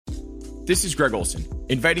This is Greg Olson,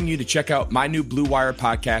 inviting you to check out my new Blue Wire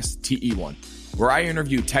podcast, TE1, where I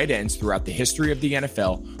interview tight ends throughout the history of the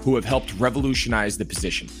NFL who have helped revolutionize the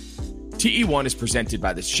position. TE1 is presented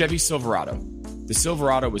by the Chevy Silverado. The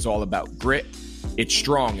Silverado is all about grit. It's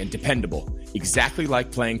strong and dependable, exactly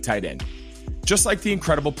like playing tight end. Just like the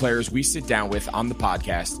incredible players we sit down with on the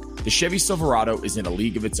podcast, the Chevy Silverado is in a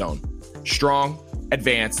league of its own. Strong,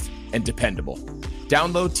 advanced, and dependable.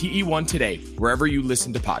 Download TE1 today, wherever you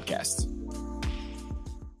listen to podcasts.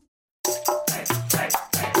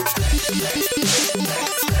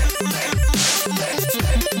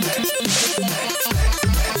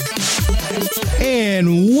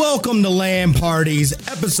 And welcome to Land Parties,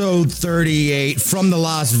 episode 38 from the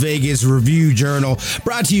Las Vegas Review-Journal,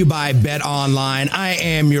 brought to you by Bet Online. I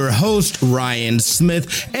am your host, Ryan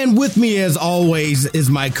Smith, and with me, as always, is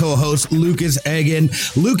my co-host, Lucas Egan.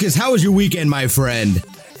 Lucas, how was your weekend, my friend?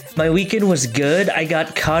 My weekend was good. I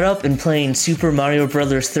got caught up in playing Super Mario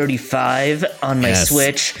Bros. 35 on my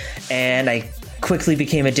Switch, and I quickly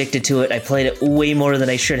became addicted to it. I played it way more than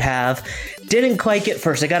I should have. Didn't quite get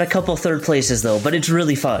first. I got a couple third places, though, but it's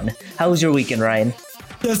really fun. How was your weekend, Ryan?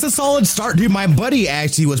 That's a solid start, dude. My buddy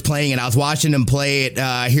actually was playing it. I was watching him play it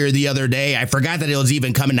here the other day. I forgot that it was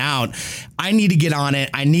even coming out. I need to get on it.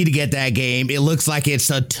 I need to get that game. It looks like it's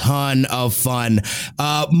a ton of fun.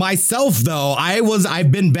 Myself, though,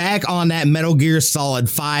 I've been back on that Metal Gear Solid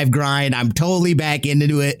 5 grind. I'm totally back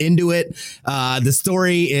into it. The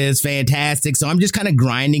story is fantastic. So I'm just kind of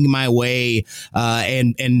grinding my way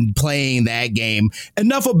and playing that game.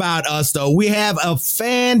 Enough about us, though. We have a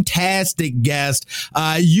fantastic guest.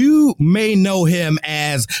 You may know him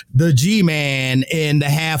as the G-Man in the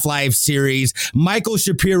Half-Life series, Michael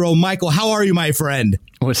Shapiro. Michael, how are you, my friend?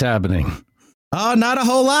 What's happening? Not a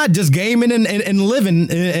whole lot. Just gaming and living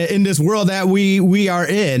in this world that we are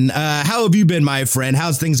in. How have you been, my friend?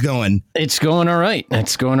 How's things going? It's going all right.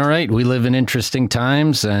 We live in interesting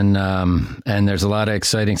times, and there's a lot of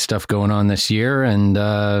exciting stuff going on this year, and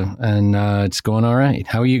it's going all right.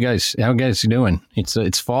 How are you guys? How are you guys doing?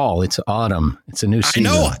 It's fall. It's autumn. It's a new season.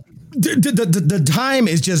 I know. The time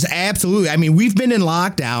is just absolutely. I mean, we've been in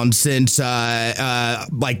lockdown since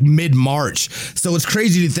like mid-March, so it's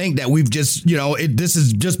crazy to think that we've just this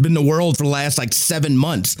has just been the world for the last like 7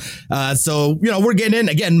 months. So we're getting in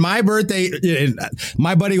again. My birthday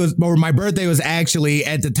was actually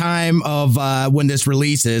at the time of when this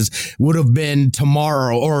releases would have been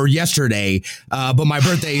tomorrow or yesterday, but my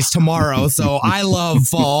birthday is tomorrow. So I love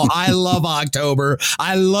fall. I love October.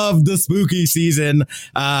 I love the spooky season.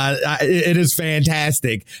 It is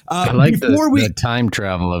fantastic. I like the time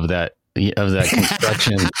travel of that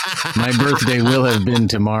construction. My birthday will have been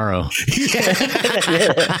tomorrow.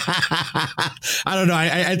 I don't know.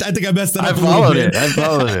 I think I messed that up. I followed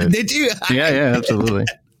it. Did you? Yeah, absolutely.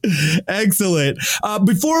 Excellent.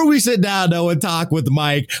 Before we sit down, though, and talk with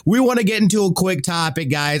Mike, we want to get into a quick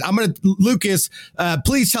topic, guys. Lucas,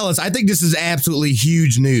 please tell us. I think this is absolutely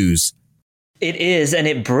huge news. It is, and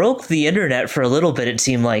it broke the internet for a little bit, it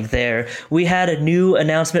seemed like there. We had a new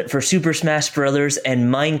announcement for Super Smash Bros.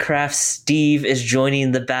 And Minecraft Steve is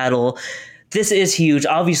joining the battle. This is huge.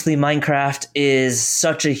 Obviously, Minecraft is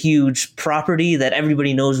such a huge property that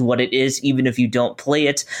everybody knows what it is, even if you don't play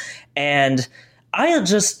it. And I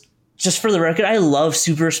just for the record, I love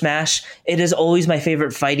Super Smash. It is always my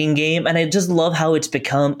favorite fighting game, and I just love how it's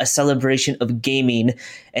become a celebration of gaming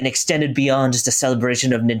and extended beyond just a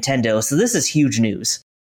celebration of Nintendo. So this is huge news.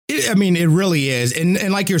 It really is.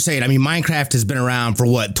 And like you're saying, Minecraft has been around for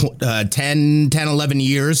 11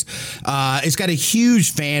 years. It's got a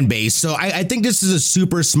huge fan base. So I think this is a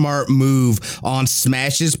super smart move on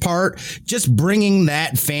Smash's part, just bringing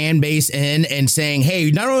that fan base in and saying, hey,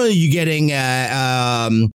 not only are you getting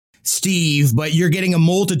Steve, but you're getting a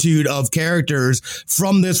multitude of characters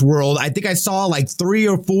from this world. I think I saw like 3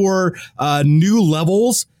 or 4 new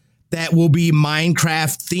levels that will be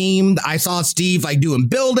Minecraft themed. I saw Steve like doing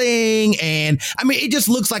building, and it just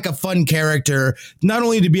looks like a fun character, not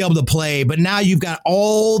only to be able to play, but now you've got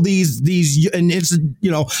all these, and it's,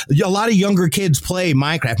 a lot of younger kids play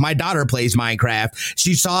Minecraft. My daughter plays Minecraft.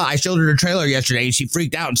 I showed her the trailer yesterday and she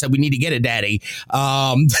freaked out and said, we need to get it, Daddy.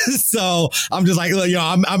 So I'm just like,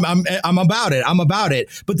 I'm about it.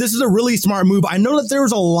 But this is a really smart move. I know that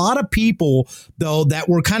there's a lot of people though that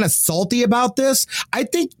were kind of salty about this. I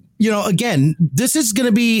think again, this is going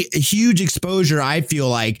to be a huge exposure, I feel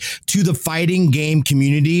like, to the fighting game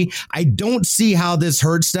community. I don't see how this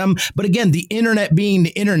hurts them. But again, the internet being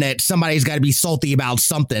the internet, somebody's got to be salty about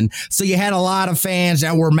something. So you had a lot of fans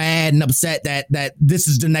that were mad and upset that this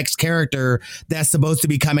is the next character that's supposed to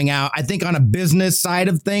be coming out. I think on a business side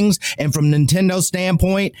of things and from Nintendo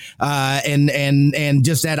standpoint, and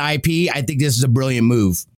just that IP, I think this is a brilliant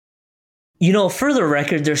move. For the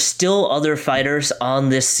record, there's still other fighters on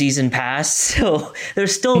this season pass, so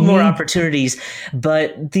there's still more opportunities.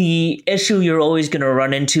 But the issue you're always going to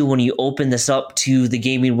run into when you open this up to the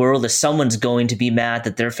gaming world is someone's going to be mad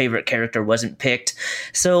that their favorite character wasn't picked.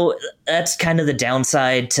 So that's kind of the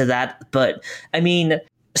downside to that. But I mean,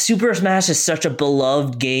 Super Smash is such a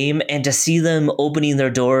beloved game, and to see them opening their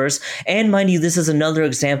doors, and mind you, this is another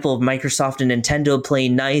example of Microsoft and Nintendo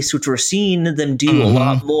playing nice, which we're seeing them do a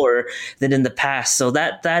lot more than in the past. So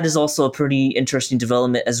that is also a pretty interesting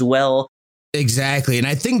development as well. Exactly. And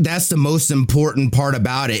I think that's the most important part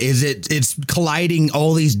about it is it's colliding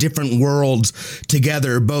all these different worlds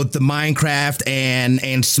together, both the Minecraft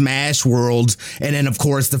and Smash worlds. And then, of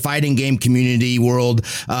course, the fighting game community world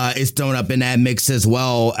is thrown up in that mix as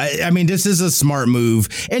well. I mean, this is a smart move.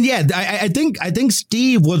 And yeah, I think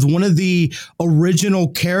Steve was one of the original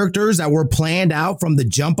characters that were planned out from the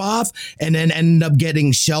jump off and then ended up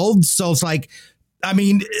getting shelved. So it's like, I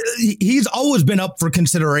mean, he's always been up for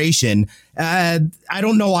consideration. I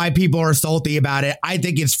don't know why people are salty about it. I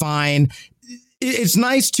think it's fine. It's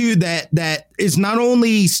nice too that it's not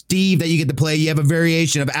only Steve that you get to play. You have a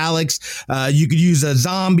variation of Alex. You could use a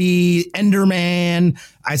zombie, Enderman.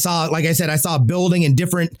 I saw building in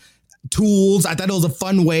different tools. I thought it was a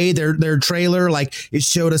fun way. Their trailer, like, it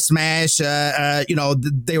showed a Smash. They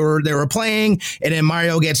were playing, and then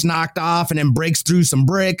Mario gets knocked off and then breaks through some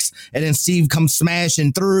bricks, and then Steve comes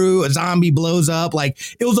smashing through. A zombie blows up. Like,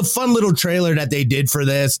 it was a fun little trailer that they did for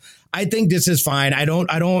this. I think this is fine. I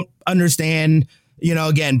don't understand.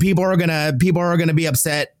 Again, people are gonna be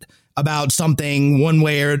upset about something one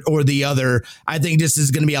way or the other. I think this is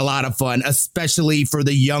going to be a lot of fun, especially for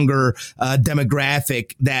the younger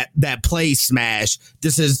demographic that plays Smash.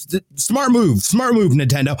 This is smart move,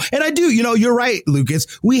 Nintendo. And I do, you're right, Lucas.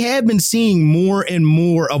 We have been seeing more and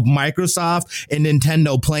more of Microsoft and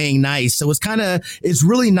Nintendo playing nice. So it's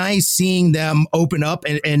really nice seeing them open up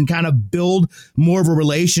and kind of build more of a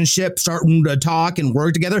relationship, starting to talk and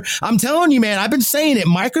work together. I'm telling you, man, I've been saying it.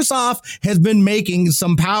 Microsoft has been making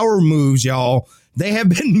some power moves, y'all. They have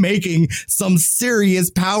been making some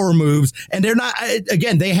serious power moves, and they're not,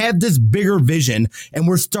 again, they have this bigger vision, and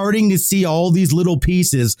we're starting to see all these little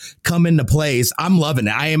pieces come into place. I'm loving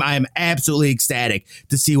it. I am absolutely ecstatic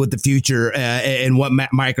to see what the future and what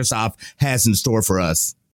Microsoft has in store for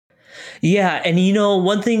us. Yeah, and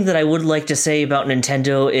one thing that I would like to say about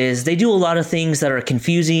Nintendo is they do a lot of things that are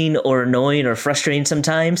confusing or annoying or frustrating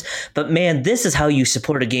sometimes, but man, this is how you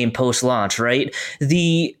support a game post-launch, right?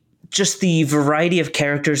 The variety of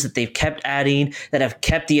characters that they've kept adding that have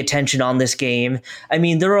kept the attention on this game. I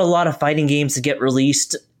mean, there are a lot of fighting games that get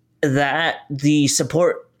released that the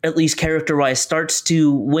support, at least character-wise, starts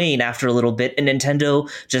to wane after a little bit, and Nintendo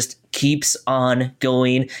just keeps on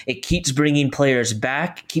going. It keeps bringing players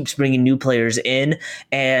back, keeps bringing new players in,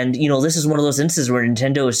 and this is one of those instances where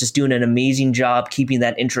Nintendo is just doing an amazing job keeping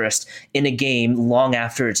that interest in a game long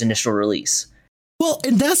after its initial release. Well,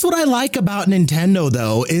 and that's what I like about Nintendo,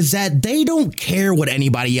 though, is that they don't care what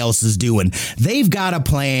anybody else is doing. They've got a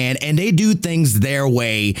plan and they do things their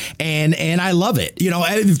way. And I love it.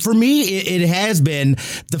 For me, it has been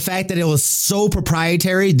the fact that it was so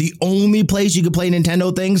proprietary. The only place you could play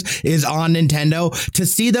Nintendo things is on Nintendo. To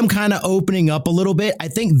see them kind of opening up a little bit, I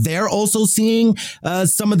think they're also seeing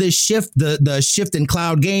some of this shift, the shift in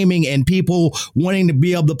cloud gaming and people wanting to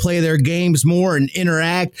be able to play their games more and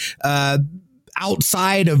interact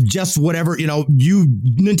outside of just whatever,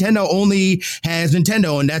 Nintendo only has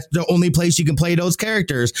Nintendo, and that's the only place you can play those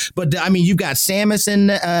characters. But I mean, you've got Samus in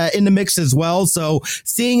the mix as well. So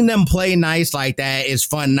seeing them play nice like that is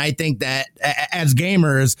fun. And I think that as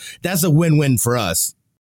gamers, that's a win-win for us.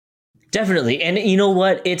 Definitely. And you know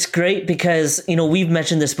what? It's great because, we've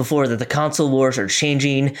mentioned this before, that the console wars are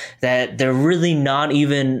changing, that they're really not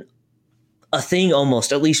even a thing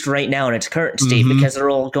almost, at least right now in its current state, because they're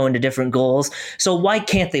all going to different goals. So why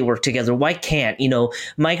can't they work together? Why can't,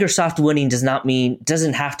 Microsoft winning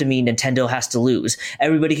doesn't have to mean Nintendo has to lose.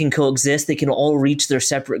 Everybody can coexist. They can all reach their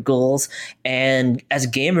separate goals. And as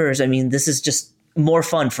gamers, I mean, this is just more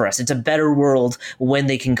fun for us. It's a better world when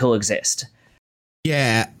they can coexist.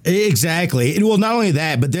 Yeah, exactly. Well, not only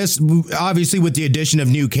that, but this obviously with the addition of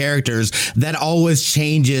new characters, that always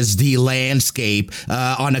changes the landscape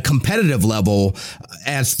on a competitive level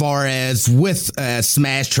as far as with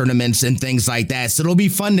Smash tournaments and things like that. So it'll be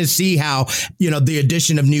fun to see how, the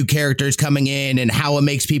addition of new characters coming in and how it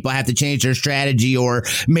makes people have to change their strategy, or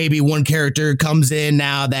maybe one character comes in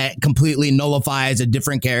now that completely nullifies a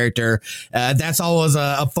different character. That's always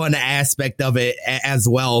a fun aspect of it as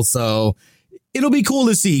well. So it'll be cool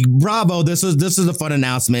to see. Bravo. This is a fun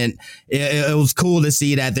announcement. It was cool to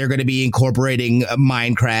see that they're going to be incorporating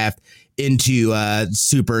Minecraft into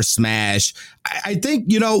Super Smash. I think,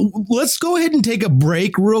 let's go ahead and take a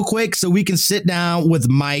break real quick so we can sit down with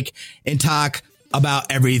Mike and talk about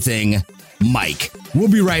everything Mike. We'll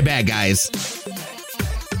be right back, guys.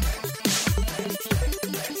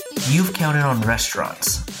 You've counted on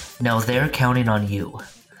restaurants. Now they're counting on you.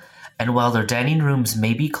 And while their dining rooms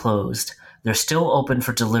may be closed, they're still open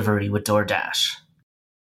for delivery with DoorDash.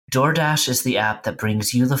 DoorDash is the app that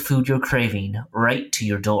brings you the food you're craving right to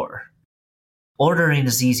your door. Ordering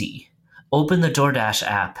is easy. Open the DoorDash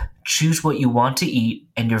app, choose what you want to eat,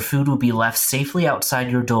 and your food will be left safely outside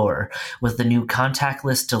your door with the new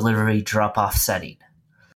contactless delivery drop-off setting.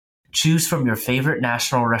 Choose from your favorite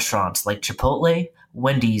national restaurants like Chipotle,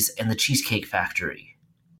 Wendy's, and the Cheesecake Factory.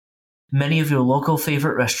 Many of your local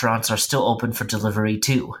favorite restaurants are still open for delivery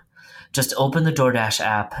too. Just open the DoorDash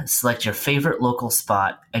app, select your favorite local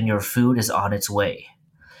spot, and your food is on its way.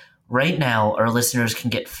 Right now, our listeners can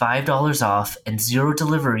get $5 off and 0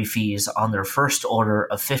 delivery fees on their first order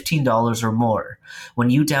of $15 or more when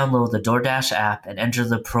you download the DoorDash app and enter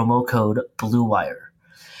the promo code BLUEWIRE.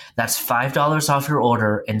 That's $5 off your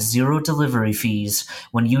order and 0 delivery fees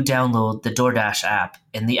when you download the DoorDash app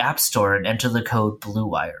in the App Store and enter the code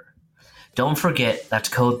BLUEWIRE. Don't forget, that's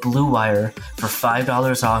code BLUEWIRE for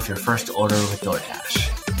 $5 off your first order with DoorDash.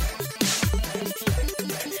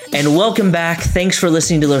 And welcome back. Thanks for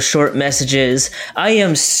listening to those short messages. I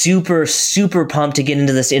am super, super pumped to get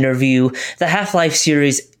into this interview. The Half-Life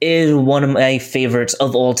series is one of my favorites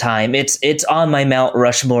of all time. It's on my Mount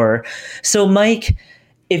Rushmore. So, Mike,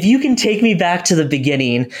 if you can take me back to the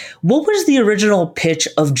beginning, what was the original pitch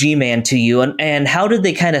of G-Man to you, and how did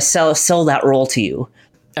they kind of sell that role to you?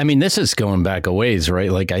 I mean, this is going back a ways, right?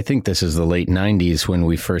 Like, I think this is the late 90s when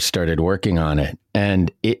we first started working on it. And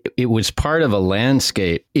it was part of a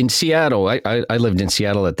landscape in Seattle. I lived in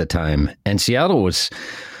Seattle at the time. And Seattle was,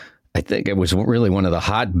 I think it was really one of the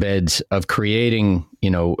hotbeds of creating,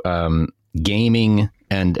 gaming.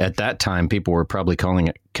 And at that time, people were probably calling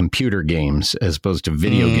it computer games as opposed to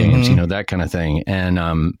video games, that kind of thing. And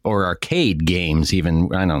or arcade games,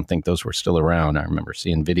 even. I don't think those were still around. I remember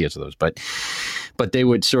seeing videos of those, but they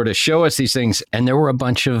would sort of show us these things. And there were a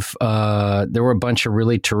bunch of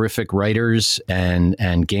really terrific writers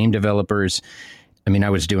and game developers. I mean,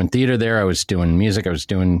 I was doing theater there. I was doing music. I was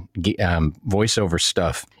doing voiceover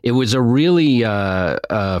stuff. It was a really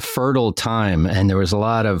fertile time, and there was a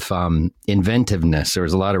lot of inventiveness. There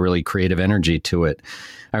was a lot of really creative energy to it.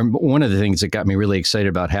 One of the things that got me really excited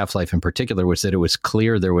about Half-Life in particular was that it was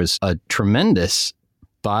clear there was a tremendous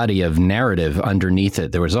body of narrative underneath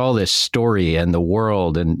it. There was all this story and the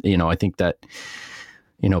world, and I think that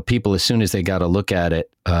people, as soon as they got a look at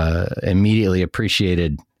it, immediately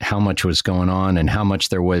appreciated how much was going on and how much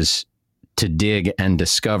there was to dig and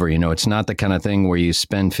discover. It's not the kind of thing where you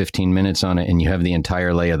spend 15 minutes on it and you have the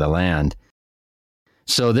entire lay of the land.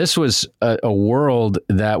 So this was a world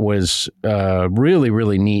that was really,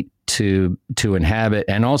 really neat to inhabit.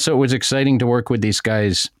 And also it was exciting to work with these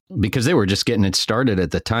guys because they were just getting it started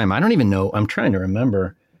at the time. I don't even know. I'm trying to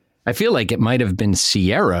remember. I feel like it might have been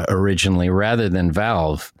Sierra originally rather than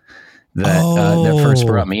Valve that first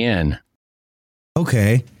brought me in.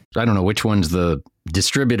 Okay. I don't know which one's the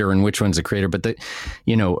distributor and which one's the creator, but the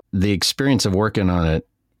experience of working on it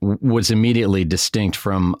was immediately distinct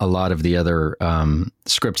from a lot of the other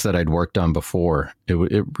scripts that I'd worked on before.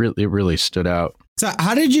 It really stood out. So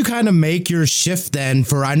how did you kind of make your shift then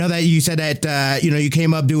I know that you said that, you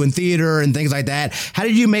came up doing theater and things like that. How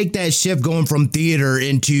did you make that shift going from theater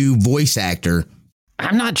into voice actor?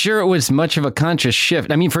 I'm not sure it was much of a conscious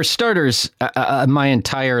shift. I mean, for starters, my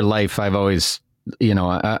entire life, I've always,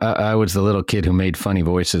 I was the little kid who made funny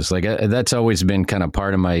voices. Like that's always been kind of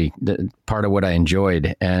part of what I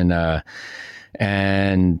enjoyed. And I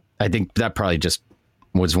think that probably just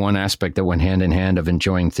was one aspect that went hand in hand of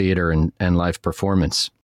enjoying theater and live performance.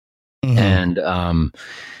 Mm-hmm. And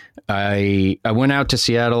I went out to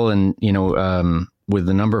Seattle and, with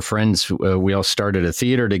a number of friends. We all started a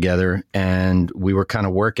theater together, and we were kind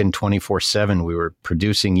of working 24/7. We were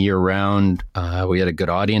producing year round. We had a good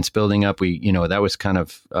audience building up. That was kind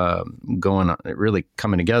of going on, really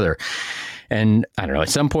coming together. And I don't know, at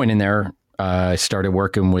some point in there, I started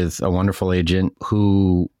working with a wonderful agent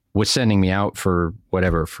who was sending me out for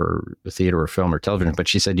theater or film or television. But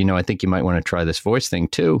she said, I think you might want to try this voice thing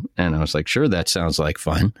too. And I was like, sure, that sounds like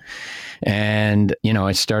fun. And,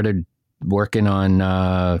 I started working on,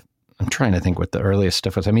 I'm trying to think what the earliest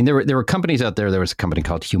stuff was. I mean, there were companies out there. There was a company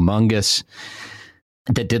called Humongous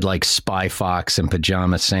that did like Spy Fox and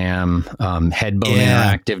Pajama Sam. Headbone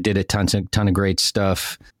Interactive did a ton of great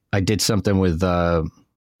stuff. I did something with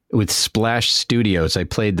Splash Studios. I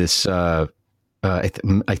played this, I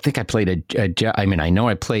think I played I know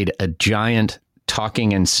I played a giant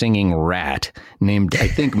talking and singing rat named, I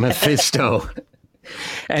think, Mephisto.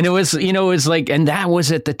 And it was like, and that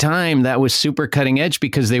was at the time, that was super cutting edge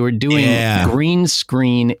because they were doing green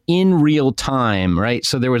screen in real time, right?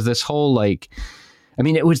 So there was this whole that's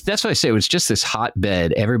what I say, it was just this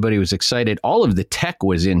hotbed. Everybody was excited. All of the tech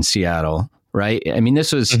was in Seattle, right? I mean,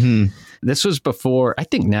 this was before, I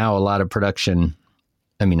think now a lot of production,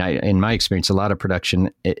 in my experience, a lot of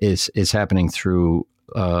production is happening through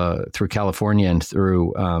California and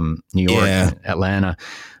through New York, and Atlanta.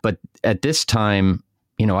 But at this time,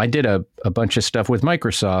 I did a bunch of stuff with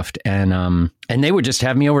Microsoft, and they would just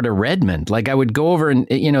have me over to Redmond. Like I would go over and,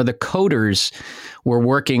 the coders were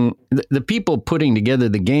working, the people putting together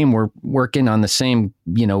the game were working on the same,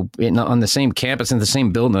 on the same campus in the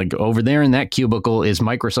same building. Like over there in that cubicle is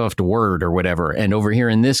Microsoft Word or whatever. And over here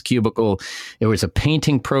in this cubicle, it was a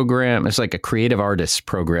painting program. It's like a creative artists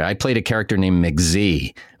program. I played a character named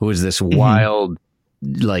McZ, who was this wild,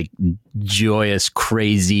 like joyous,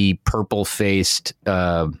 crazy, purple-faced,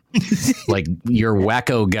 like your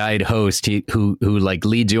wacko guide host who like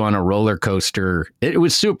leads you on a roller coaster. It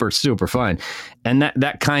was super, super fun, and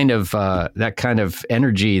that kind of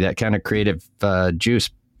energy, that kind of creative juice,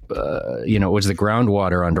 was the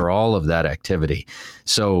groundwater under all of that activity.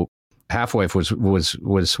 So Half-Life was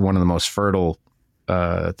one of the most fertile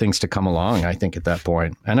things to come along, I think, at that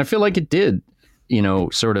point, and I feel like it did.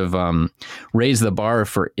 Sort of raise the bar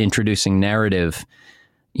for introducing narrative,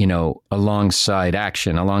 alongside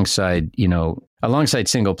action, alongside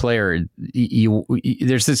single player.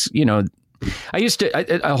 There's this, I used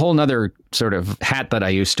to, a whole nother sort of hat that I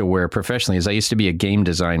used to wear professionally is I used to be a game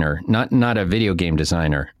designer, not a video game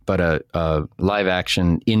designer, but a live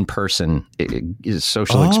action, in person,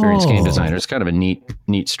 social experience game designer. It's kind of a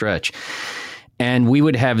neat stretch. And we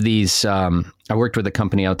would have these, I worked with a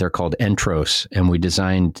company out there called Entros, and we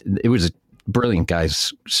designed, it was brilliant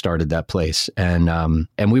guys started that place. And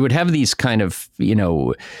we would have these kind of,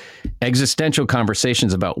 existential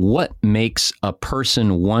conversations about what makes a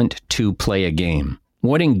person want to play a game.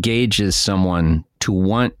 What engages someone to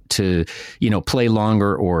want to, play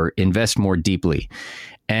longer or invest more deeply.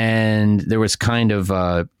 And there was kind of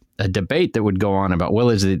a debate that would go on about,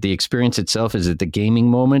 well, is it the experience itself? Is it the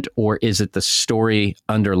gaming moment? Or is it the story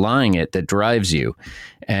underlying it that drives you?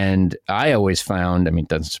 And I always found,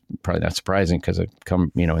 that's probably not surprising because I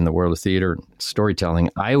come, in the world of theater storytelling.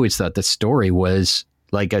 I always thought the story was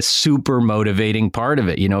like a super motivating part of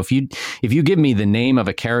it. If you give me the name of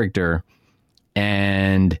a character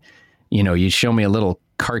and, you show me a little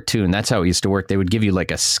cartoon, that's how it used to work. They would give you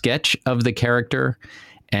like a sketch of the character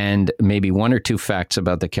and maybe one or two facts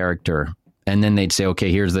about the character. And then they'd say, okay,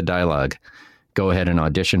 here's the dialogue. Go ahead and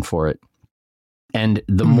audition for it. And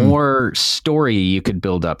the more story you could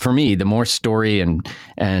build up, for me, the more story and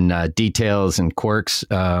details and quirks,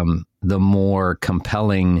 the more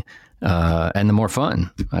compelling and the more fun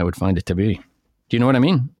I would find it to be. Do you know what I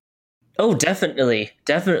mean? Oh, definitely.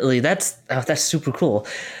 That's super cool.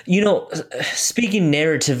 Speaking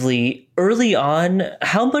narratively, early on,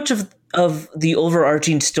 how much of the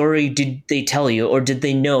overarching story did they tell you, or did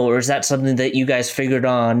they know, or is that something that you guys figured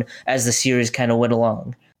on as the series kind of went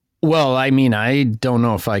along? Well, I don't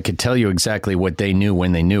know if I could tell you exactly what they knew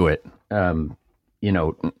when they knew it. Not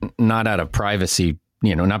out of privacy,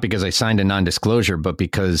 not because I signed a non-disclosure, but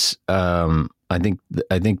because I think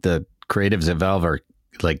the creatives at Valve are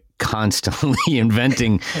like constantly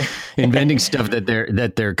inventing stuff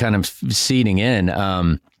that they're kind of seeding in.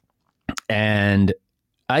 And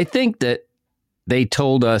I think that they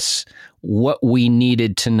told us what we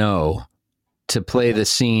needed to know to play the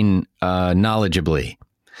scene knowledgeably.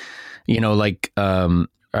 I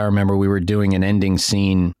remember we were doing an ending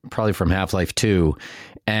scene, probably from Half-Life 2,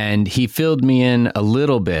 and he filled me in a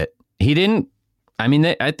little bit. He didn't.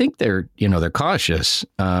 I think they're cautious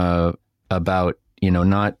about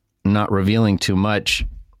not not revealing too much,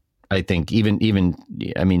 I think I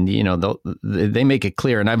mean, you know, they make it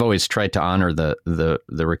clear, and I've always tried to honor the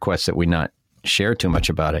request that we not share too much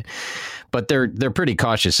about it, but they're pretty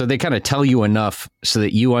cautious. So they kind of tell you enough so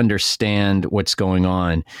that you understand what's going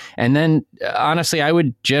on. And then honestly, I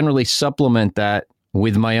would generally supplement that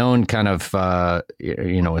with my own kind of,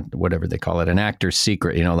 you know, whatever they call it, an actor's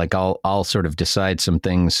secret, you know, like I'll sort of decide some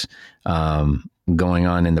things going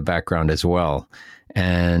on in the background as well.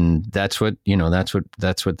 And that's what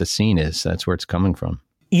the scene is. That's where it's coming from.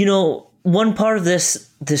 You know, one part of this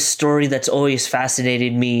story that's always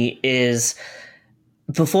fascinated me is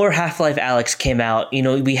before Half-Life Alyx came out, you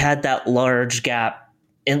know, we had that large gap,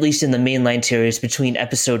 at least in the mainline series, between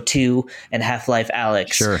episode 2 and Half-Life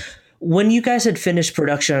Alyx. Sure. When you guys had finished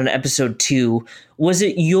production on episode 2, was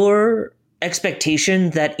it your expectation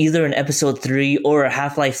that either an episode 3 or a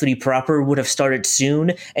Half-Life 3 proper would have started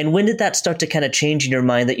soon? And when did that start to kind of change in your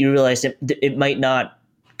mind that you realized it might not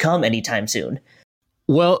come anytime soon?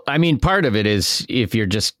 Well, I mean, part of it is if you're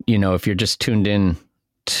just tuned in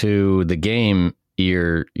to the game,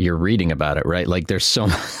 you're reading about it, right? Like there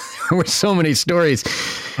were so many stories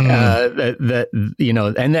that you know,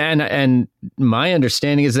 and my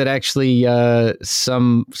understanding is that actually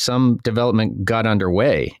some development got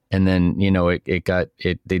underway, and then, you know,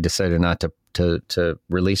 they decided not to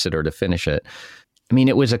release it or to finish it. I mean,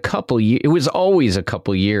 it was always a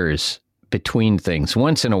couple years between things.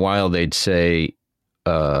 Once in a while, they'd say,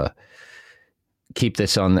 keep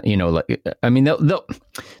this on, you know, like, I mean, they'll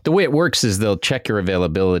the way it works is they'll check your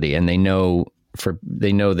availability, and they know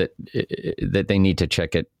that they need to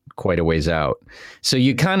check it quite a ways out. So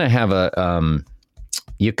you kind of have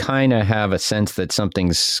a sense that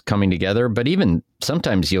something's coming together, but even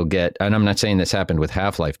sometimes you'll get, and I'm not saying this happened with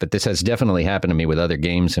Half-Life, but this has definitely happened to me with other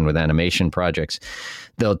games and with animation projects.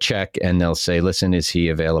 They'll check and they'll say, listen, is he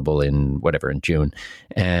available in June?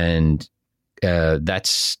 And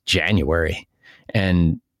that's January.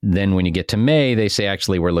 And then when you get to May, they say,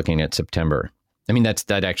 actually, we're looking at September. I mean,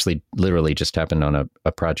 that actually literally just happened on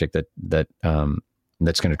a project that's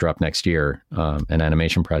going to drop next year, an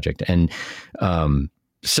animation project. And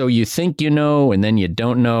so you think you know, and then you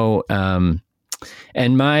don't know.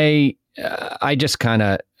 And I just kind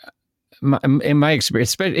of, in my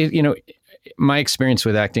experience, you know, my experience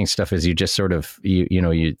with acting stuff is you just sort of,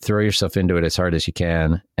 you throw yourself into it as hard as you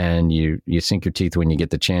can, and you sink your teeth when you get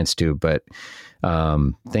the chance to, but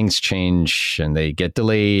things change and they get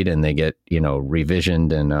delayed and they get, you know,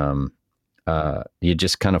 revisioned, and you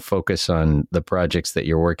just kind of focus on the projects that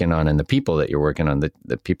you're working on and the people that you're working on.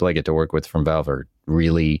 The people I get to work with from Valve are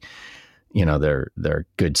really, you know, they're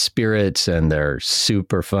good spirits and they're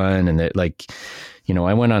super fun, and they're like, you know,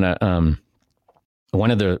 I went on one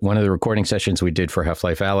of the recording sessions we did for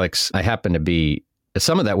Half-Life Alyx. I happened to be,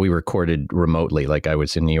 some of that we recorded remotely. Like I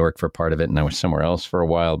was in New York for part of it and I was somewhere else for a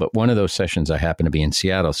while. But one of those sessions I happened to be in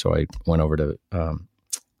Seattle. So I went over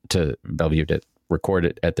to Bellevue to record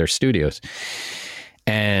it at their studios.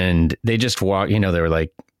 And they just walked, you know, they were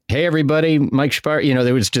like, hey, everybody, Mike Spark, you know,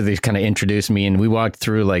 they kind of introduced me, and we walked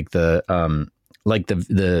through like the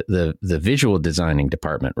visual designing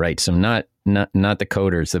department, right? So not the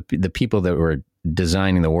coders, the people that were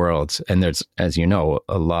designing the worlds. And there's, as you know,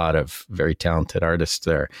 a lot of very talented artists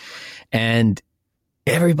there, and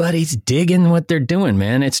everybody's digging what they're doing,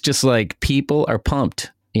 man. It's just like people are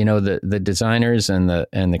pumped, you know, the designers and the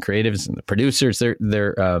creatives and the producers,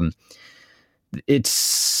 they're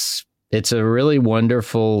it's a really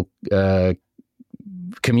wonderful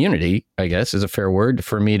community, I guess is a fair word,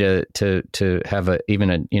 for me to have a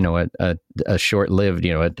short-lived,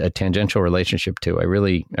 you know, a tangential relationship to. I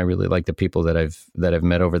really like the people that I've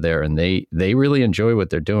met over there, and they really enjoy what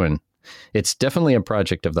they're doing. It's definitely a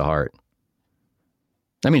project of the heart.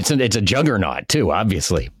 I mean, it's a juggernaut too,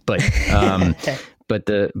 obviously, but but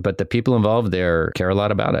the people involved there care a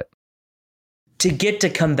lot about it. To get to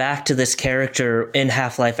come back to this character in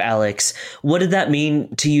Half-Life Alyx, what did that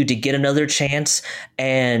mean to you to get another chance?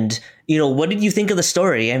 And, you know, what did you think of the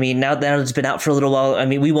story? I mean, now that it's been out for a little while, I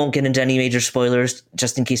mean, we won't get into any major spoilers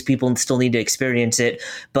just in case people still need to experience it.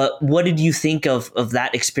 But what did you think of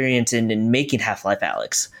that experience in making Half-Life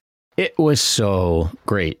Alyx? It was so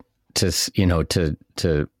great to, you know, to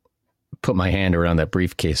put my hand around that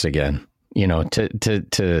briefcase again, you know,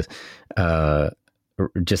 to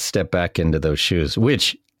just step back into those shoes,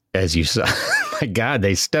 which, as you saw, my God,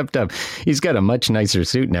 they stepped up. He's got a much nicer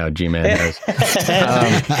suit now, G-Man has.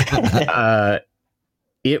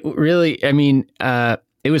 It really, I mean,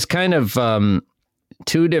 it was kind of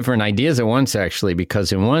two different ideas at once, actually,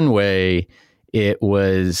 because in one way, it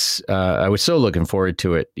was I was so looking forward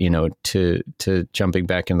to it, to jumping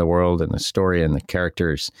back in the world and the story and the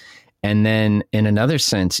characters. And then in another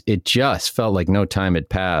sense, it just felt like no time had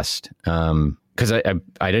passed. Because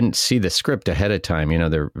I didn't see the script ahead of time.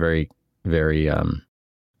 They're very, very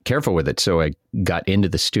careful with it. So I got into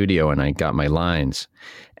the studio and I got my lines.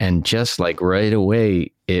 And just like right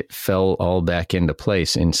away, it fell all back into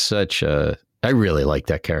place in such a... I really like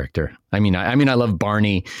that character. I mean, I love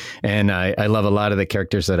Barney, and I love a lot of the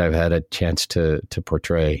characters that I've had a chance to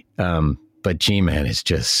portray. But G-Man is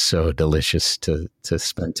just so delicious to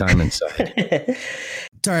spend time inside.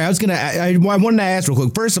 Sorry, I wanted to ask real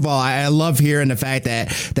quick. First of all, I love hearing the fact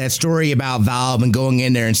that story about Valve and going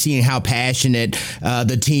in there and seeing how passionate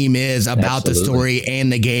the team is about the story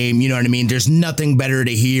and the game. You know what I mean? There's nothing better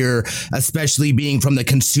to hear, especially being from the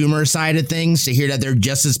consumer side of things, to hear that they're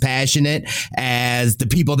just as passionate as the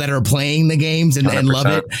people that are playing the games and love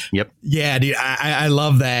it. Yep. Yeah, dude, I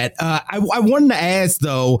love that. I wanted to ask,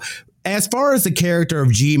 though, as far as the character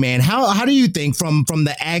of G-Man, how do you think from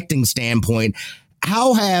the acting standpoint,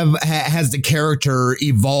 how has the character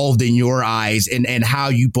evolved in your eyes and how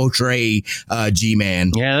you portray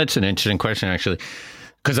G-Man? Yeah, that's an interesting question, actually,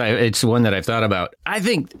 because it's one that I've thought about. I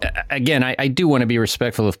think, again, I do want to be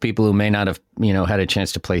respectful of people who may not have, had a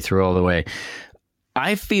chance to play through all the way.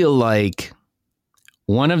 I feel like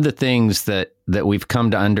one of the things that we've come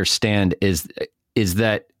to understand is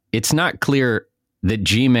that it's not clear that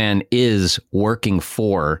G-Man is working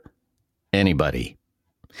for anybody.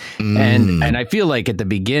 And I feel like at the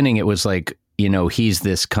beginning it was like, he's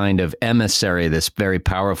this kind of emissary, this very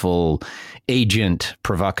powerful agent,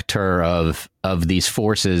 provocateur of these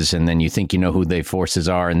forces. And then you think you know who the forces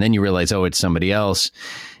are. And then you realize, oh, it's somebody else.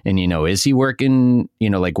 And, is he working,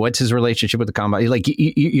 like what's his relationship with the combat? Like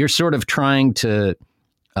you're sort of trying to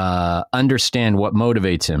understand what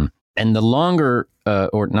motivates him. And the longer,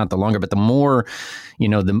 or not the longer, but the more,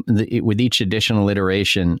 with each additional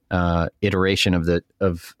iteration of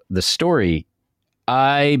the story,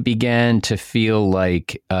 I began to feel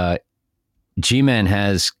like G-Man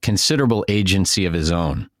has considerable agency of his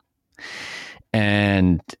own.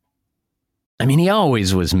 And I mean, he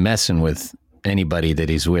always was messing with anybody that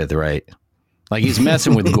he's with, right? Like he's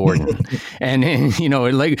messing with Gordon, and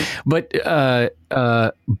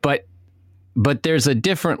but there's a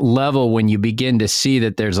different level when you begin to see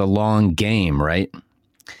that there's a long game, right?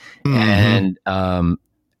 Mm-hmm.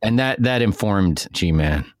 And that informed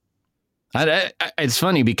G-Man. It's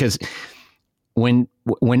funny because when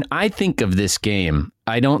I think of this game,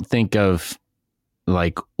 I don't think of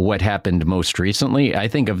like what happened most recently. I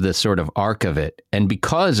think of the sort of arc of it, and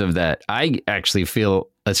because of that, I actually feel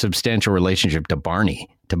a substantial relationship to Barney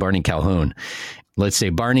Calhoun. Let's say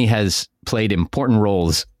Barney has played important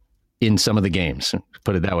roles in some of the games,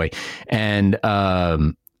 put it that way. And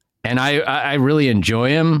I really enjoy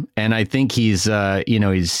him. And I think he's,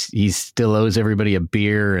 he still owes everybody a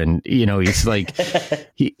beer, and, he's like,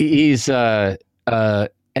 he's and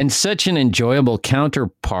such an enjoyable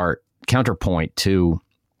counterpoint to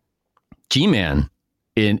G-Man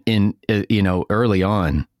in early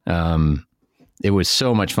on. It was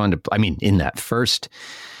so much fun to, in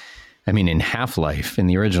Half-Life, in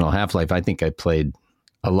the original Half-Life, I think I played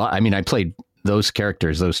a lot. I played those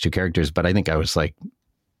two characters, but I think I was like,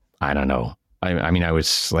 I don't know. I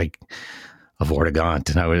was like a Vortigaunt,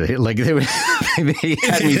 and I was like, they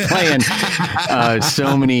had me playing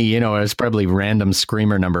so many, I was probably random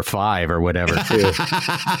Screamer number 5 or whatever too.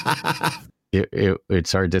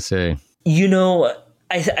 It's hard to say.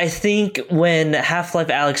 I think when Half-Life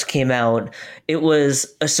Alyx came out, it was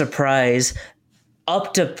a surprise.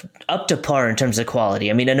 Up to par in terms of quality.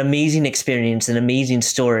 An amazing experience, an amazing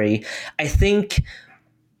story. I think,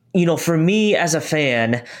 for me as a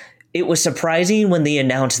fan, it was surprising when they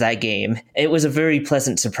announced that game. It was a very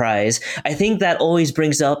pleasant surprise. I think that always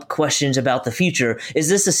brings up questions about the future. Is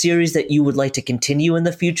this a series that you would like to continue in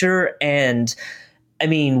the future? And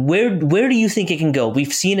where do you think it can go?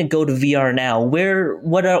 We've seen it go to VR now.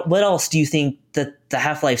 What else do you think that the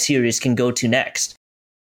Half-Life series can go to next?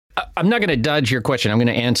 I'm not going to dodge your question. I'm going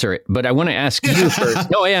to answer it, but I want to ask you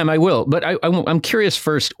first. No, I will. But I'm curious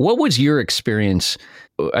first, what was your experience,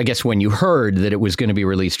 I guess, when you heard that it was going to be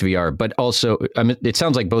released VR, but also, it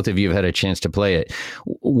sounds like both of you have had a chance to play it.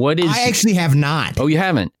 I actually have not. Oh, you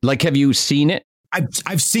haven't? Like, have you seen it?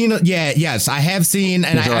 I've seen it. Yeah. Yes, I have seen,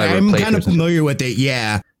 and I'm kind of familiar with it.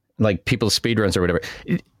 Yeah. Like people's speedruns or whatever.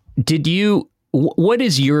 What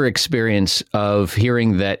is your experience of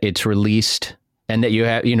hearing that it's released and that you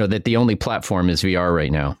have, that the only platform is VR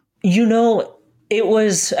right now? It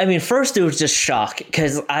was, first it was just shock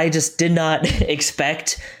because I just did not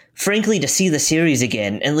expect frankly, to see the series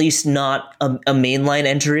again, at least not a mainline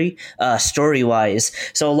entry, story-wise.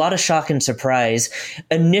 So a lot of shock and surprise.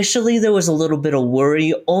 Initially, there was a little bit of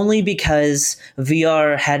worry, only because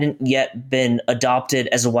VR hadn't yet been adopted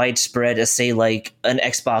as widespread as, say, like an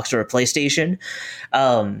Xbox or a PlayStation.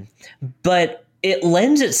 But it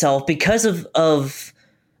lends itself, because of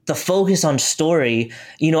the focus on story.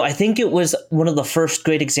 I think it was one of the first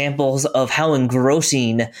great examples of how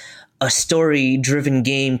engrossing a story-driven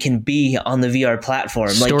game can be on the VR platform.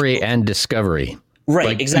 Story and discovery.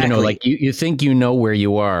 Right, exactly. You think you know where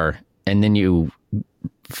you are, and then you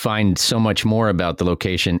find so much more about the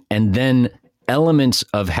location, and then elements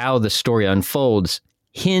of how the story unfolds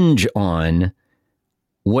hinge on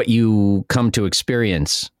what you come to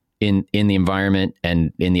experience in the environment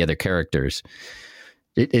and in the other characters.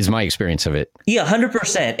 It is my experience of it. Yeah,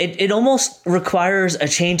 100%. It almost requires a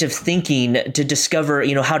change of thinking to discover,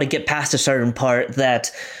 how to get past a certain part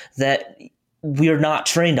that we're not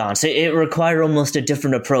trained on. So it required almost a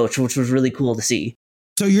different approach, which was really cool to see.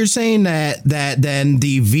 So you're saying that then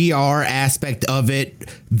the VR aspect of it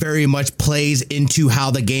very much plays into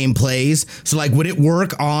how the game plays. So like, would it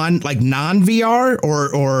work on like non-VR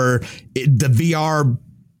or the VR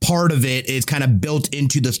part of it is kind of built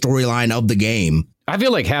into the storyline of the game? I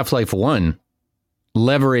feel like Half-Life 1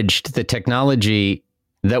 leveraged the technology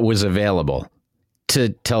that was available to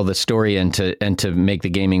tell the story and to make the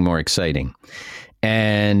gaming more exciting.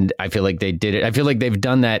 And I feel like they did it. I feel like they've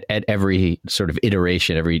done that at every sort of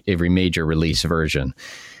iteration, every major release version.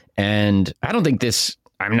 And I don't think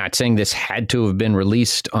I'm not saying this had to have been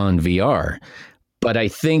released on VR, but I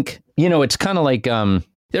think, it's kind of like,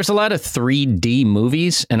 there's a lot of 3D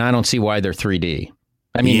movies, and I don't see why they're 3D.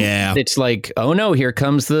 I mean, It's like, oh no, here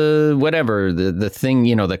comes the whatever, the thing,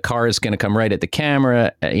 the car is going to come right at the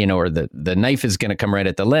camera, or the knife is going to come right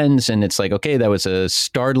at the lens. And it's like, okay, that was a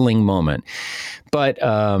startling moment. But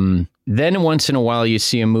then once in a while, you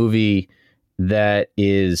see a movie that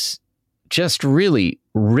is just really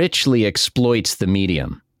richly exploits the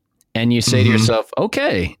medium. And you say to yourself,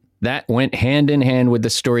 okay, that went hand in hand with the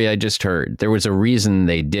story I just heard. There was a reason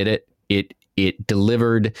they did it. It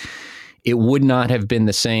delivered. It would not have been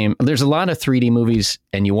the same. There's a lot of 3D movies,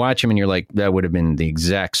 and you watch them and you're like, that would have been the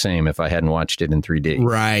exact same if I hadn't watched it in 3D.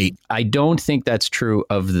 Right. I don't think that's true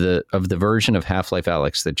of the version of Half-Life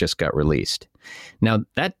Alyx that just got released. Now,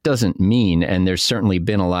 that doesn't mean, and there's certainly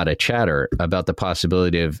been a lot of chatter about the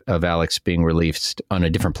possibility of Alyx being released on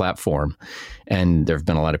a different platform. And there have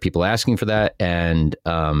been a lot of people asking for that. And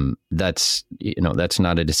that's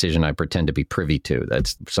not a decision I pretend to be privy to.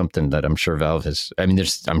 That's something that I'm sure Valve has. I mean,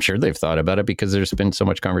 I'm sure they've thought about it because there's been so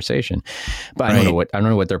much conversation. But right. I don't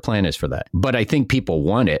know what their plan is for that. But I think people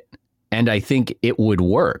want it. And I think it would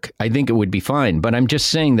work. I think it would be fine. But I'm just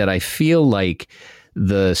saying that I feel like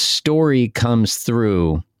the story comes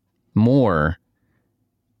through more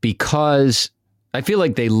because I feel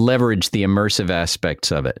like they leverage the immersive aspects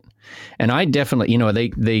of it. And I definitely,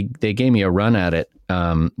 they gave me a run at it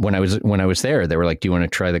when I was there. They were like, "Do you want to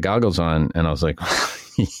try the goggles on?" And I was like,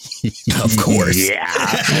 "Of course,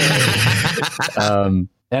 yeah."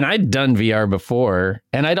 And I'd done VR before,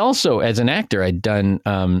 and I'd also, as an actor, I'd done.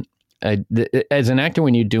 As an actor,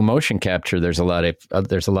 when you do motion capture, there's a lot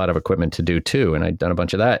of equipment to do too, and I'd done a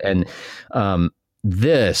bunch of that. And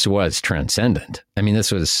this was transcendent. I mean,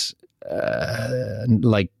 this was and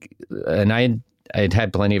I'd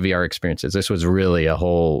had plenty of VR experiences. This was really a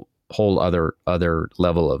whole other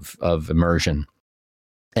level of immersion,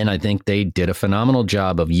 and I think they did a phenomenal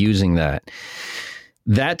job of using that.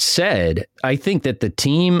 That said, I think that the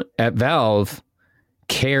team at Valve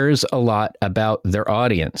cares a lot about their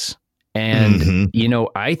audience. And,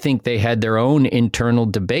 I think they had their own internal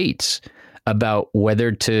debates about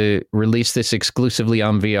whether to release this exclusively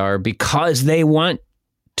on VR because they want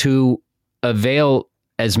to avail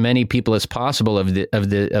as many people as possible of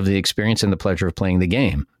the experience and the pleasure of playing the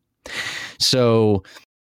game. So,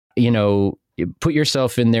 put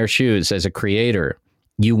yourself in their shoes as a creator.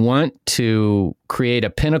 You want to create a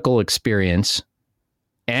pinnacle experience,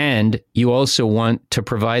 and you also want to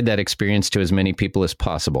provide that experience to as many people as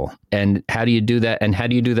possible. And how do you do that? And how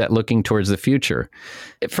do you do that looking towards the future?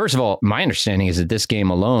 First of all, my understanding is that this game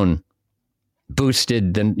alone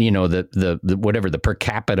boosted the whatever the per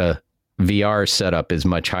capita VR setup is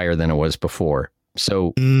much higher than it was before.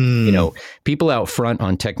 So, people out front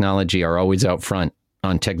on technology are always out front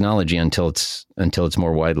on technology until it's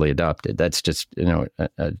more widely adopted. That's just,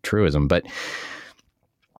 a truism. But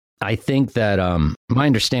I think that my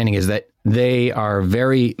understanding is that they are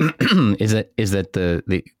very is that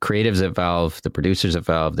the creatives at Valve, the producers at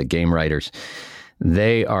Valve, the game writers,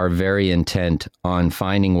 they are very intent on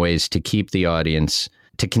finding ways to keep the audience,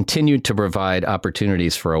 to continue to provide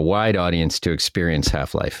opportunities for a wide audience to experience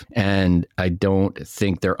Half-Life. And I don't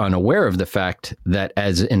think they're unaware of the fact that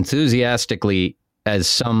as enthusiastically as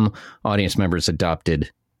some audience members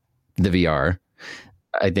adopted the VR,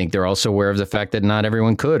 I think they're also aware of the fact that not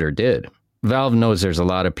everyone could or did. Valve knows there's a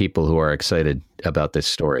lot of people who are excited about this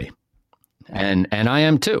story. And I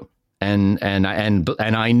am too. And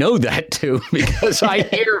I know that too, because I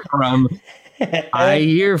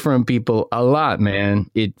hear from people a lot, man.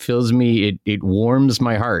 It fills me. It warms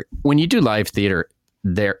my heart. When you do live theater,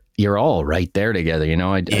 you're all right there together. You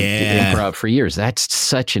know, I did improv for years. That's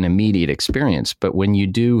such an immediate experience. But when you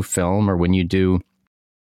do film, or when you do,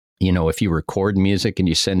 you know, if you record music and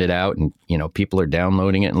you send it out, and you know people are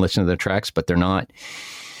downloading it and listening to the tracks, but they're not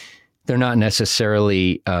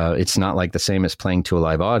necessarily. It's not like the same as playing to a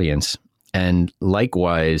live audience. And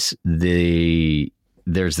likewise,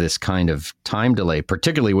 there's this kind of time delay,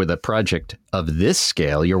 particularly with a project of this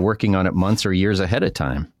scale. You're working on it months or years ahead of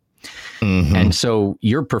time. Mm-hmm. And so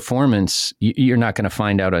your performance, you're not going to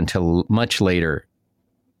find out until much later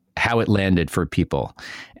how it landed for people.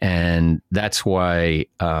 And that's why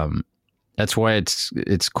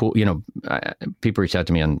it's cool. You know, people reach out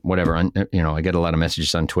to me on whatever, you know, I get a lot of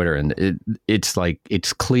messages on Twitter, and it's like,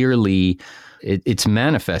 it's clearly, it's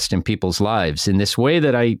manifest in people's lives in this way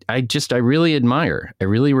that I really admire. I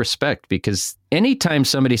really respect, because anytime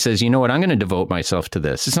somebody says, you know what, I'm going to devote myself to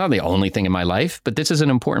this. It's not the only thing in my life, but this is an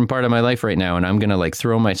important part of my life right now, and I'm going to like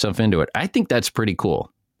throw myself into it. I think that's pretty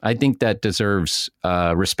cool. I think that deserves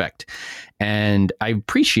respect, and I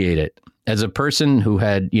appreciate it. As a person who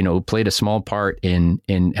had, you know, played a small part in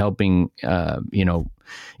helping, you know,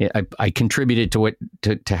 I contributed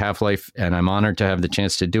to Half-Life, and I'm honored to have the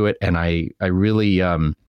chance to do it. And I really,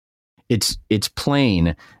 it's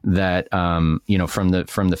plain that, you know, from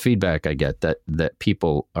the feedback I get, that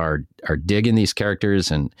people are digging these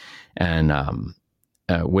characters and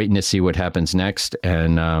waiting to see what happens next.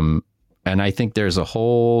 And I think there's a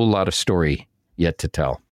whole lot of story yet to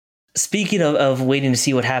tell. Speaking of waiting to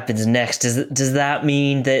see what happens next, does that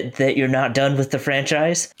mean that you're not done with the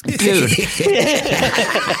franchise? Dude.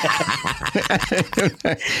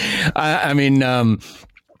 I mean,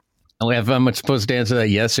 if I'm supposed to answer that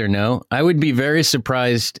yes or no, I would be very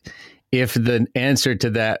surprised if the answer to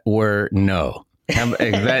that were no. Is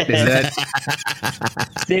that...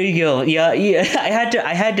 There you go. Yeah.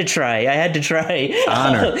 I had to try.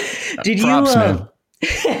 Honor. Props, man.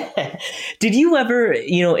 Did you ever,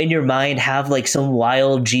 you know, in your mind have like some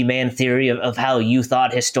wild G-Man theory of how you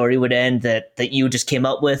thought his story would end that you just came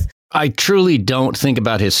up with? I truly don't think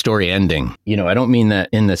about his story ending. You know, I don't mean that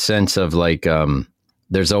in the sense of like,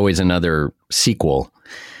 there's always another sequel.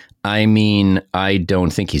 I mean, I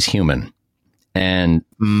don't think he's human. And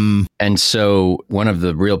so one of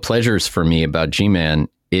the real pleasures for me about G-Man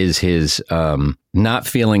is his not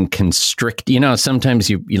feeling constrict. You know, sometimes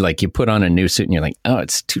you put on a new suit and you're like, oh,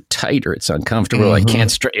 it's too tight or it's uncomfortable.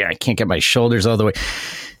 Mm-hmm. I can't get my shoulders all the way.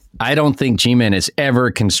 I don't think G-Man is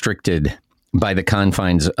ever constricted by the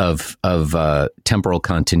confines of temporal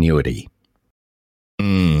continuity.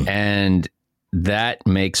 And that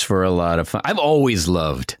makes for a lot of fun. I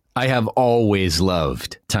have always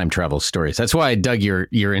loved time travel stories. That's why I dug your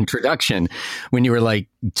introduction when you were like,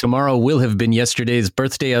 tomorrow will have been yesterday's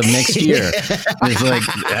birthday of next year. It's like,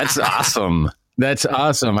 that's awesome. That's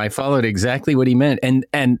awesome. I followed exactly what he meant.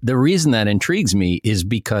 And the reason that intrigues me is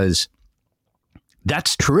because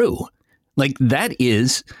that's true. Like that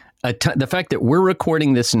is the fact that we're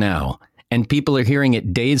recording this now and people are hearing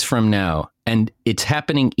it days from now and it's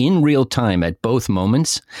happening in real time at both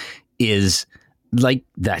moments is like,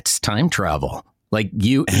 that's time travel. Like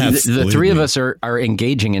the three of us are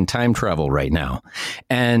engaging in time travel right now.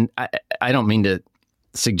 And I don't mean to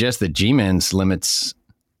suggest that G-Man's limits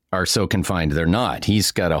are so confined. They're not.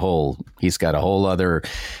 He's got a whole other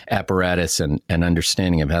apparatus and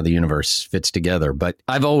understanding of how the universe fits together. But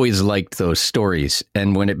I've always liked those stories.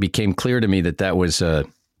 And when it became clear to me that was a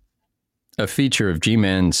feature of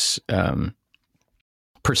G-Man's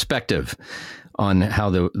perspective on how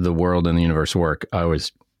the world and the universe work, I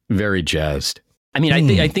was very jazzed. I mean,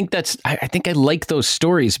 I think I like those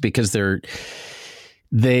stories because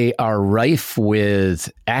they are rife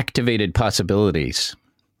with activated possibilities.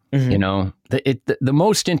 Mm-hmm. You know, the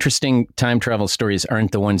most interesting time travel stories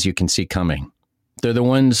aren't the ones you can see coming. They're the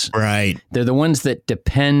ones, right? They're the ones that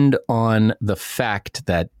depend on the fact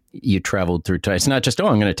that you traveled through time. It's not just,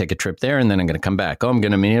 I'm going to take a trip there and then I'm going to come back. I'm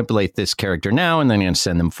going to manipulate this character now and then I'm going to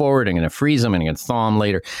send them forward. I'm going to freeze them and I'm going to thaw them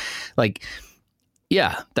later. Like,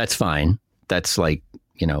 yeah, that's fine. That's like,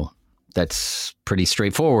 you know, that's pretty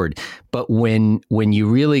straightforward. But when you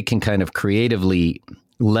really can kind of creatively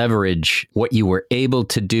leverage what you were able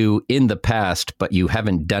to do in the past, but you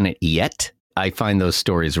haven't done it yet, I find those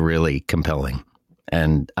stories really compelling.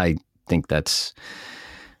 And I think that's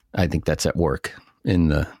at work in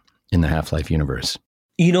the Half-Life universe.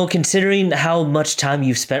 You know, considering how much time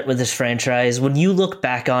you've spent with this franchise, when you look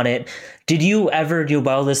back on it, did you ever, in your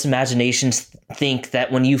wildest imaginations, think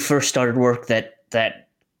that when you first started work that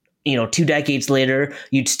 2 decades later,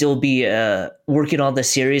 you'd still be working on the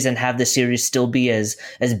series and have the series still be as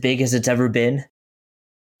big as it's ever been?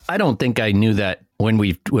 I don't think I knew that when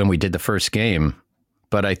we did the first game,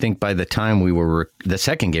 but I think by the time the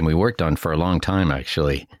second game we worked on for a long time,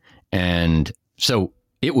 actually. And so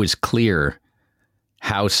it was clear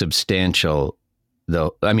how substantial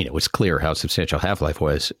it was clear how substantial Half-Life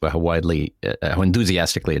was, how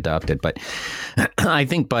enthusiastically adopted. But I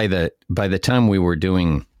think by the time we were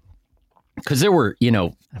doing, because there were,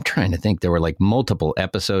 I'm trying to think, there were like multiple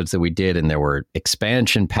episodes that we did, and there were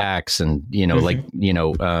expansion packs, and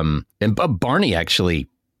and Barney actually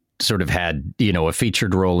sort of had, a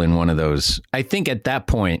featured role in one of those. I think at that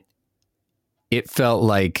point, it felt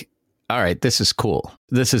like, all right, this is cool.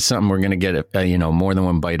 This is something we're going to get, more than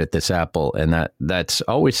one bite at this apple. And that's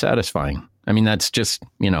always satisfying. I mean, that's just,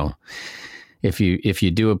 if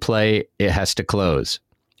you do a play, it has to close.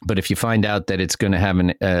 But if you find out that it's going to have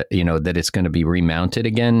that it's going to be remounted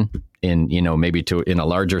again in, maybe in a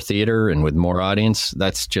larger theater and with more audience,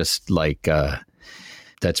 that's just like,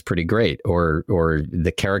 that's pretty great. Or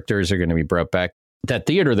the characters are going to be brought back. That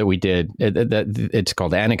theater that we did, it's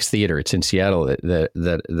called Annex Theater. It's in Seattle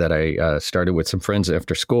that I started with some friends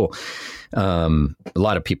after school. A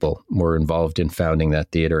lot of people were involved in founding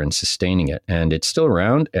that theater and sustaining it, and it's still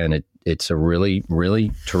around. And it's a really,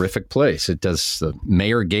 really terrific place. The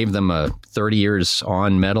mayor gave them a 30 years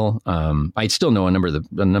on medal. I still know a number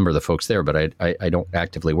of the folks there, but I don't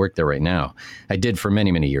actively work there right now. I did for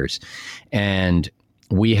many, many years, and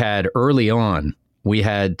we had early on. We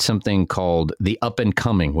had something called The Up and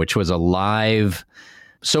Coming, which was a live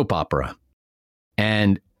soap opera.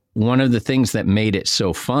 And one of the things that made it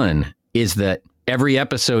so fun is that every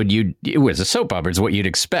episode it was a soap opera, is what you'd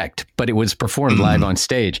expect, but it was performed live on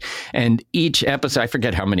stage. And each episode, I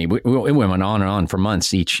forget how many, it went on and on for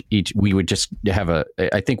months. Each we would just have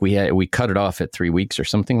I think we cut it off at 3 weeks or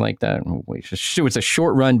something like that. It was a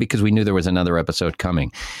short run because we knew there was another episode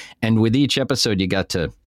coming. And with each episode, you got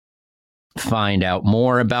to find out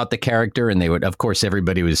more about the character, and they would, of course,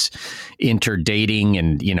 everybody was interdating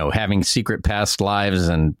and having secret past lives.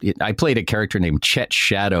 And I played a character named Chet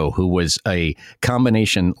Shadow, who was a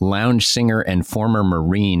combination lounge singer and former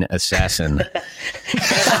Marine assassin.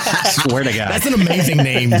 Swear to God, that's an amazing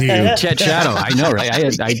name, dude. Chet Shadow, I know, right? I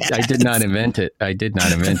did not invent it.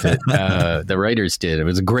 The writers did. It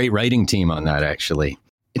was a great writing team on that, actually.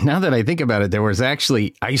 Now that I think about it, there was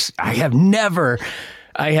actually I have never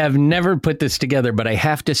put this together, but I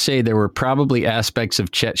have to say there were probably aspects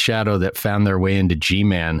of Chet Shadow that found their way into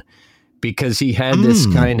G-Man, because he had this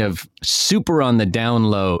kind of super on the down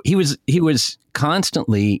low. He was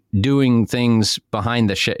constantly doing things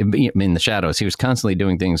in the shadows. He was constantly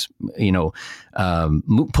doing things,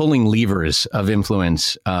 pulling levers of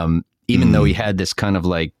influence, even though he had this kind of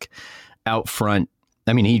like out front.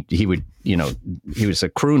 I mean, he would, he was a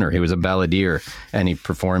crooner, he was a balladeer, and he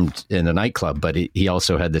performed in a nightclub, but he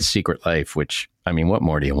also had this secret life, which, I mean, what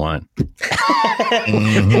more do you want? What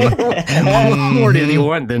more do you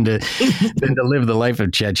want than to live the life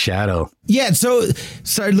of Chet Shadow? Yeah. So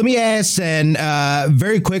let me ask then,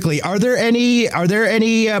 very quickly, are there any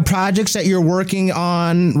projects that you're working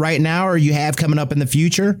on right now, or you have coming up in the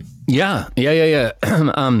future? Yeah.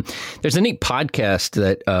 There's a neat podcast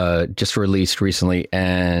that just released recently,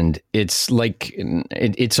 and it's like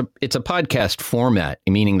it's a podcast format,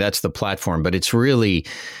 meaning that's the platform, but it's really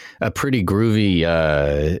a pretty groovy.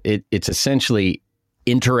 It's essentially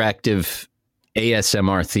interactive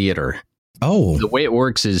ASMR theater. Oh, the way it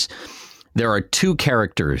works is there are two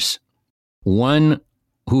characters, one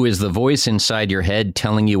who is the voice inside your head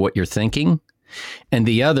telling you what you're thinking, and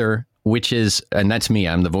the other, which is, and that's me,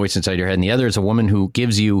 I'm the voice inside your head. And the other is a woman who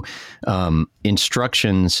gives you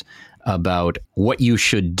instructions about what you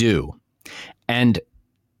should do. And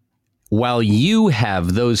while you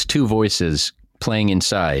have those two voices playing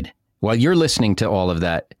inside, while you're listening to all of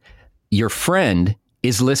that, your friend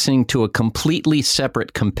is listening to a completely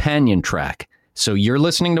separate companion track. So you're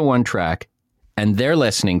listening to one track and they're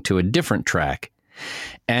listening to a different track.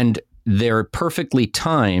 And they're perfectly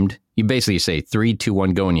timed. You basically say 3, 2,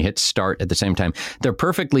 1, go, and you hit start at the same time. They're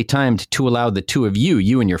perfectly timed to allow the two of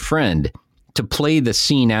you and your friend, to play the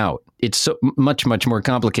scene out it's so much more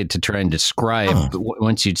complicated to try and describe.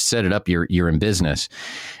 Once you set it up, you're in business,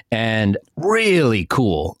 and really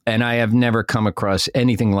cool. And I have never come across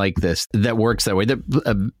anything like this that works that way.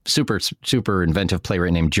 A super inventive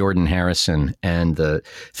playwright named Jordan Harrison, and the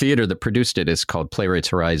theater that produced it is called Playwrights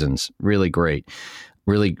Horizons. Really great,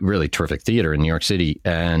 really terrific theater in New York City,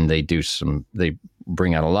 and they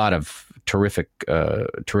bring out a lot of terrific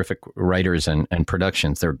writers and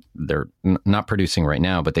productions. They're not producing right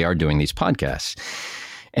now, but they are doing these podcasts.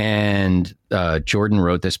 And Jordan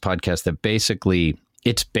wrote this podcast that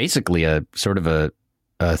it's basically a sort of a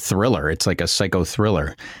thriller. It's like a psycho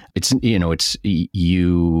thriller. It's you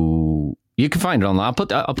can find it online.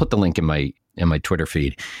 I'll put the link in my Twitter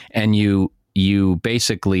feed, and you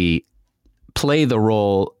basically play the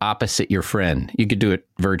role opposite your friend. You could do it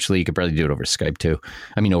virtually. You could probably do it over Skype too.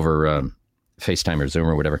 I mean, over FaceTime or Zoom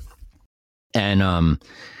or whatever. And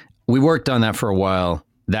we worked on that for a while.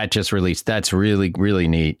 That just released. That's really, really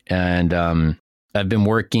neat. And I've been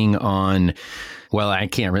working on,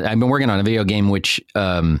 I've been working on a video game which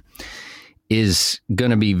is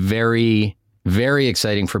going to be very, very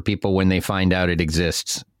exciting for people when they find out it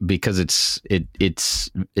exists, because it's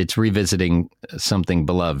revisiting something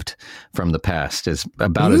beloved from the past, is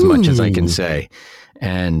about as much as I can say.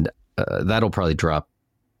 And that'll probably drop.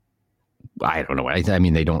 I don't know. I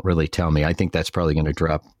mean, they don't really tell me. I think that's probably going to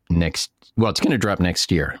drop it's going to drop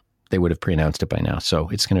next year. They would have pre-announced it by now. So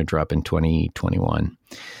it's going to drop in 2021.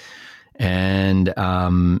 And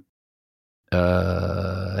some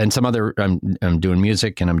other, I'm doing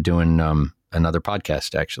music, and I'm doing another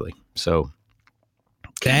podcast actually. So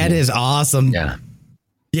that is awesome. Yeah.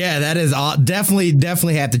 Yeah, that is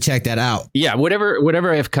definitely have to check that out. Yeah,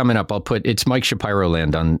 whatever I have coming up, I'll put. It's Mike Shapiro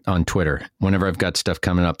Land on Twitter. Whenever I've got stuff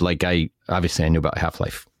coming up, like I knew about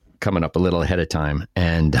Half-Life coming up a little ahead of time,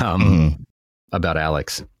 and about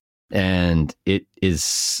Alex, and it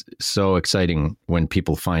is so exciting when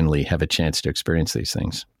people finally have a chance to experience these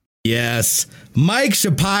things. Yes. Mike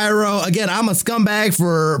Shapiro. Again, I'm a scumbag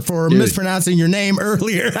for mispronouncing your name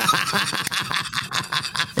earlier.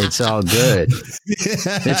 It's all good.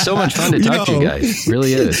 It's so much fun to talk to you guys. It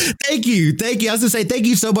really is. Thank you. I was going to say, thank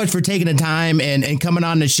you so much for taking the time and coming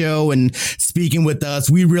on the show and speaking with us.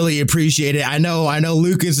 We really appreciate it. I know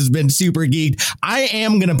Lucas has been super geeked. I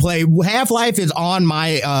am going to play. Half-Life is on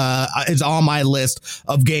my list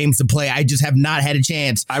of games to play. I just have not had a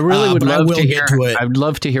chance. I really would love to hear it. I'd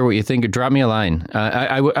love to hear what you think. Drop me a line.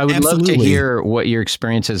 I would love to hear what your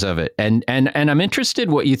experiences of it. And I'm interested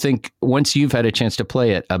what you think once you've had a chance to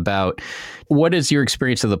play it, about what is your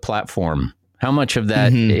experience of the platform? How much of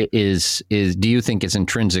that is do you think is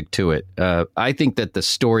intrinsic to it? I think that the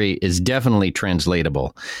story is definitely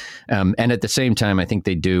translatable, and at the same time, I think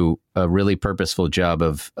they do a really purposeful job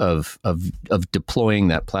of deploying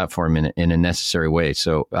that platform in a necessary way.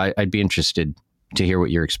 So I'd be interested to hear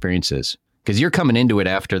what your experience is, because you're coming into it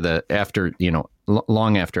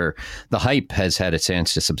long after the hype has had a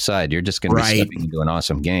chance to subside. You're just going to be stepping into an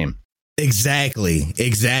awesome game. Exactly.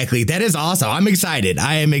 That is awesome. I'm excited.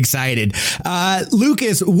 I am excited.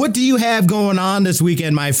 Lucas, what do you have going on this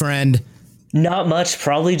weekend, my friend? Not much.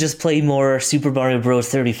 Probably just play more Super Mario Bros.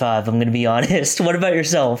 35. I'm going to be honest. What about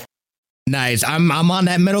yourself? Nice. I'm on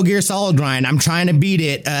that Metal Gear Solid grind. I'm trying to beat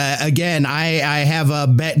it. Again, I have a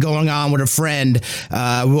bet going on with a friend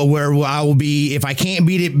where I will be, if I can't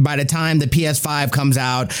beat it by the time the PS5 comes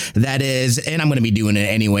out, that is, and I'm going to be doing it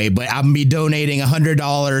anyway, but I'm going to be donating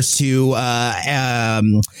 $100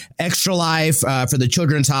 to Extra Life for the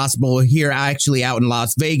Children's Hospital here, actually out in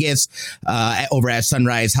Las Vegas, over at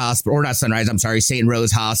Sunrise Hospital, or not Sunrise, I'm sorry, St.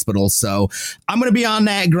 Rose Hospital. So I'm going to be on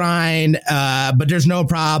that grind, but there's no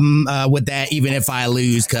problem with that, even if I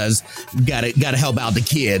lose, because gotta help out the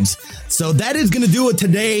kids. So that is gonna do it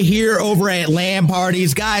today here over at LAN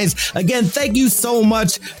Parties. Guys, again, thank you so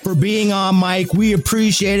much for being on, Mike. We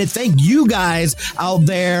appreciate it. Thank you guys out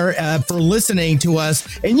there for listening to us,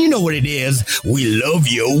 and you know what it is, we love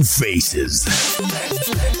your faces.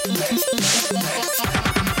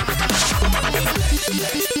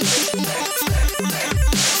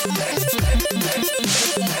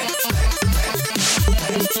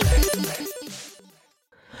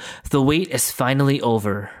 The wait is finally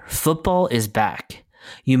over. Football is back.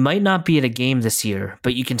 You might not be at a game this year,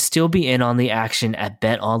 but you can still be in on the action at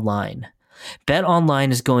BetOnline.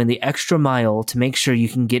 BetOnline is going the extra mile to make sure you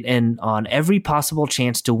can get in on every possible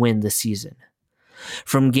chance to win this season.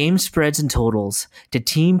 From game spreads and totals to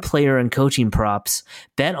team, player, and coaching props,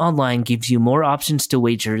 BetOnline gives you more options to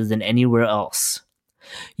wager than anywhere else.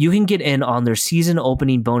 You can get in on their season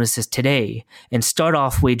opening bonuses today and start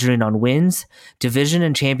off wagering on wins, division,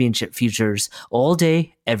 and championship futures all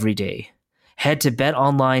day, every day. Head to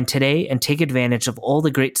BetOnline today and take advantage of all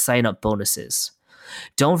the great sign-up bonuses.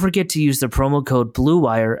 Don't forget to use the promo code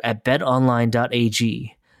BlueWire at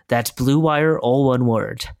betonline.ag. That's BlueWire, all one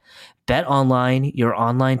word. BetOnline, your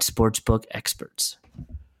online sportsbook experts.